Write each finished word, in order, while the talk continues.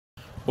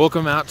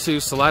Welcome out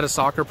to Salida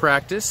soccer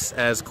practice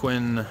as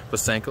Quinn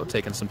Bosanko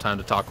taking some time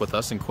to talk with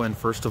us. And Quinn,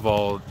 first of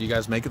all, you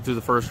guys make it through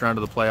the first round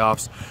of the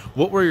playoffs.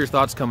 What were your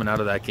thoughts coming out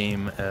of that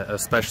game,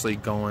 especially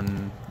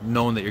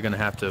knowing that you're going to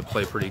have to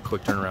play pretty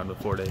quick turnaround with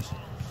 4 days?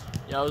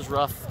 Yeah, it was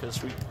rough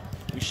because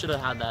we should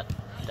have had that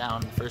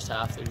down in the first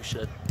half. We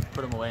should have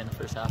put them away in the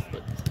first half,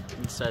 but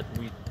instead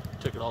we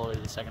took it all the way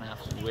to the second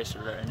half and we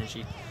wasted our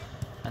energy.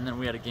 And then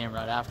we had a game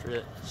right after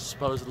it,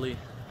 supposedly,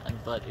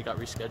 but it got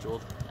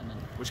rescheduled,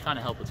 which kind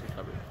of helped with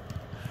recovery.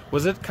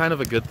 Was it kind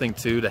of a good thing,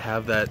 too, to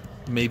have that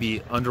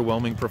maybe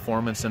underwhelming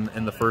performance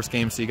in the first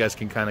game so you guys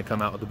can kind of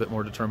come out with a bit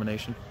more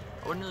determination?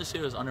 I wouldn't really say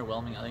it was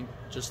underwhelming. I think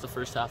just the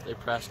first half they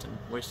pressed and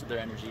wasted their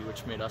energy,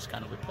 which made us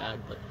kind of look bad,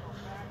 but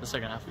the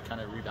second half we kind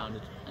of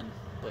rebounded,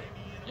 but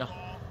yeah.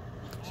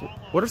 So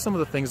what are some of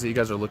the things that you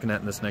guys are looking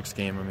at in this next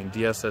game? I mean,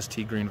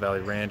 DSST Green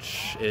Valley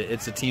Ranch,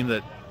 it's a team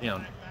that,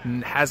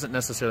 hasn't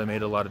necessarily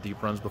made a lot of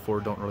deep runs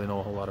before, don't really know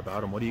a whole lot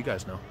about them. What do you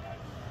guys know?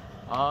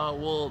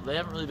 Well, they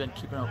haven't really been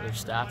keeping up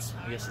with their stats.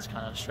 I guess it's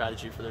kind of a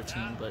strategy for their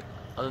team, but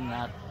other than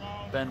that,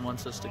 Ben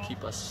wants us to keep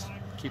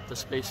the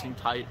spacing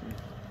tight and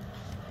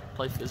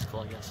play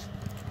physical, I guess.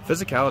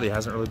 Physicality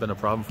hasn't really been a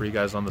problem for you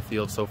guys on the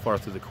field so far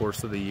through the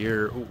course of the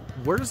year.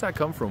 Where does that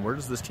come from? Where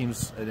does this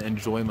team's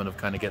enjoyment of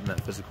kind of getting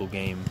that physical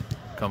game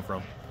come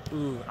from?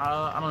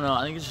 I don't know.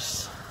 I think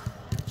it's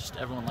just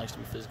everyone likes to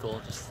be physical,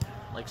 just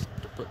likes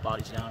to put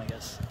bodies down, I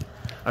guess.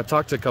 I've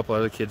talked to a couple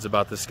other kids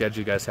about the schedule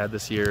you guys had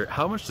this year.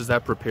 How much does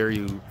that prepare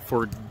you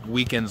for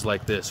weekends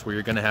like this, where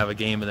you're going to have a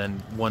game and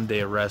then 1 day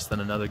of rest, then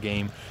another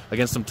game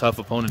against some tough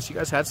opponents? You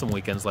guys had some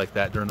weekends like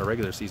that during the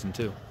regular season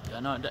too.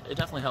 Yeah, no, it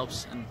definitely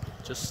helps, and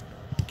just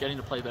getting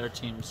to play better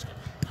teams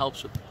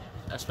helps with,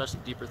 especially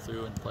deeper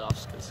through in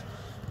playoffs, because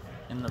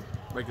in the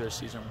regular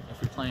season,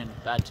 if we're playing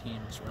bad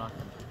teams, we're not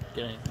going to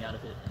get anything out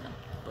of it,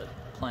 but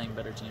playing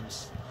better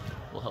teams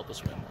will help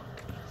us win more.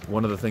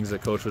 One of the things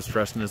that Coach was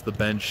stressing is the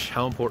bench.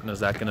 How important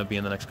is that going to be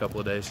in the next couple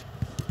of days?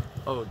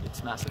 Oh,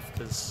 it's massive,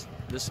 because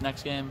this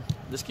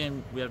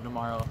game we have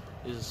tomorrow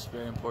is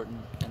very important,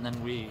 and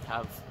then we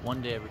have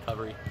 1 day of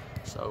recovery,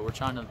 so we're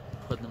trying to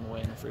put them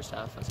away in the first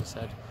half, as I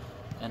said,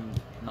 and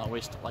not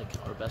waste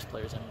our best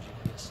players' energy,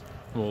 I guess.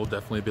 We'll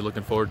definitely be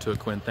looking forward to it,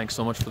 Quinn. Thanks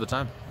so much for the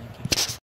time.